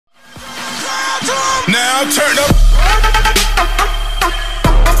Now turn up.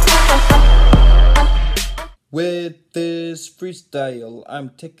 With this freestyle, I'm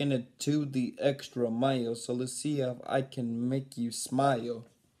taking it to the extra mile. So let's see if I can make you smile.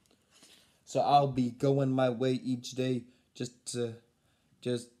 So I'll be going my way each day just to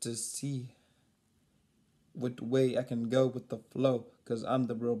see what way I can go with the flow. Cause I'm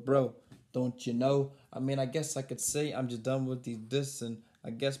the real bro, don't you know? I mean, I guess I could say I'm just done with these dissing. I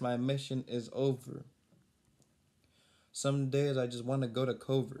guess my mission is over. Some days I just want to go to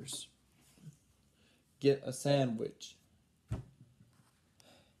Culver's, get a sandwich,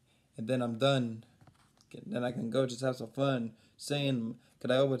 and then I'm done. Then I can go just have some fun. Saying,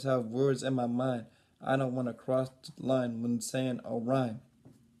 could I always have words in my mind? I don't want to cross the line when saying a rhyme.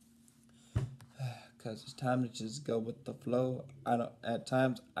 Cause it's time to just go with the flow. At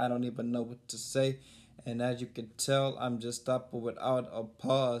times I don't even know what to say. And as you can tell, I'm just stopping without a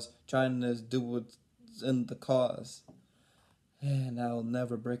pause, trying to do what's in the cause. And I'll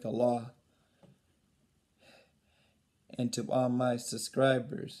never break a law. And to all my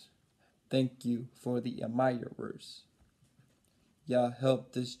subscribers, thank you for the admirers. Y'all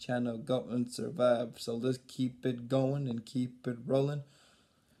help this channel go and survive. So let's keep it going and keep it rolling.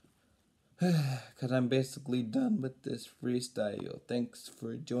 Cause I'm basically done with this freestyle. Thanks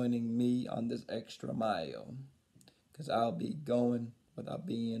for joining me on this extra mile. Cause I'll be going without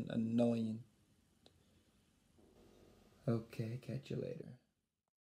being annoying. Okay, catch you later.